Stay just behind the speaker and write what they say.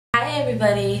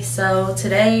everybody, so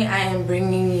today I am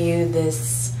bringing you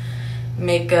this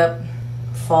makeup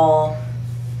fall-ish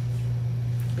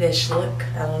look.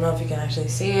 I don't know if you can actually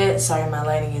see it. Sorry, my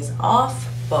lighting is off.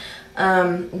 But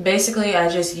basically I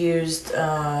just used 2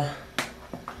 palettes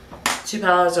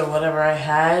or whatever I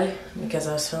had because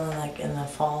I was feeling like in the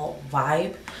fall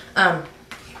vibe.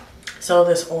 So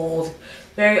this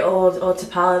very old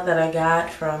HOWTO palette that I got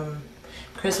from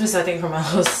Christmas, I think from my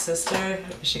little sister.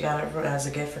 She got it as a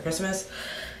gift for Christmas.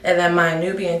 And then my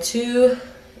Nubian 2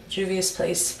 Juvia's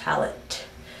Place palette.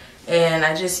 And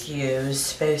I just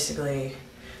used basically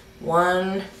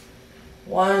 1,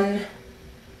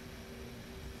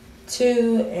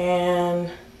 2, and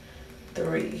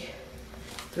 3.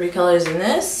 3 colors in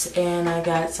this, and I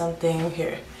got something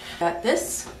here. Got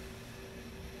this.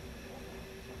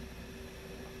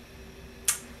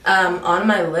 On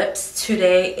my lips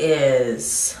today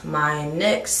is my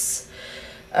NYX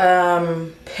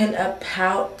Pin Up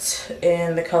Pout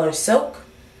in the color Silk,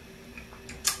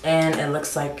 and it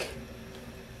looks like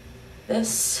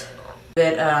this.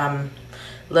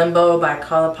 Limbo by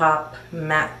Colourpop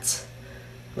matte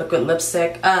liquid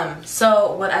lipstick.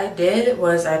 So what I did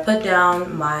was I put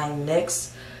down my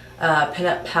NYX Pin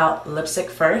Up Pout lipstick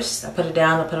first. I put it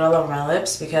down, I put it all over my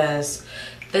lips because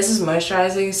this is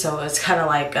moisturizing, so it's kind of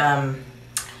like, I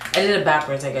did it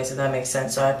backwards, I guess, if that makes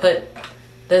sense. So I put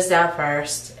this down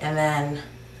first, and then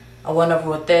I went over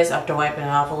with this after wiping it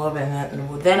off a little bit,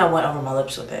 and then I went over my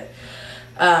lips with it.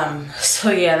 So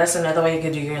yeah, that's another way you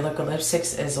could do your liquid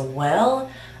lipsticks as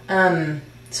well.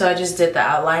 So I just did the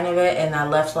outline of it, and I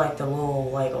left like the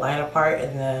little like lighter part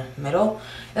in the middle.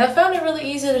 And I found it really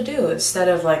easy to do instead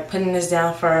of like putting this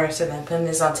down first and then putting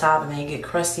this on top and then you get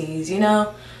crusties, you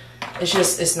know?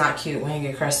 It's not cute when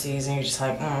you get crusties and you're just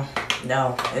like,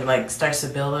 no. It like starts to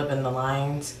build up in the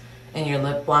lines and your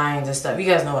lip lines and stuff. You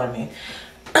guys know what I mean.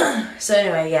 So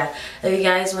anyway, yeah. If you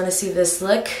guys want to see this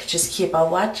look, just keep on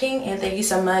watching. And thank you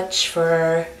so much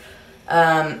for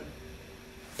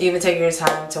even taking your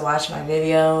time to watch my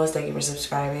videos. Thank you for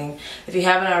subscribing. If you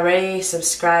haven't already,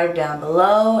 subscribe down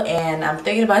below. And I'm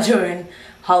thinking about doing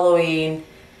Halloween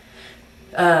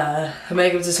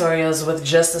makeup tutorials with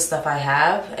just the stuff I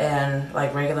have and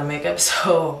like regular makeup.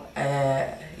 So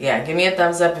yeah, give me a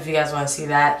thumbs up if you guys want to see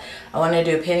that. I want to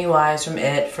do Pennywise from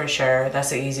It for sure.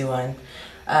 That's an easy one.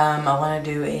 I want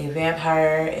to do a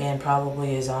vampire and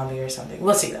probably a zombie or something.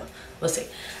 We'll see though. We'll see.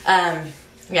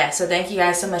 Yeah, so thank you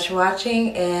guys so much for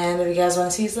watching, and if you guys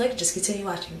want to see this look, just continue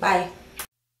watching. Bye.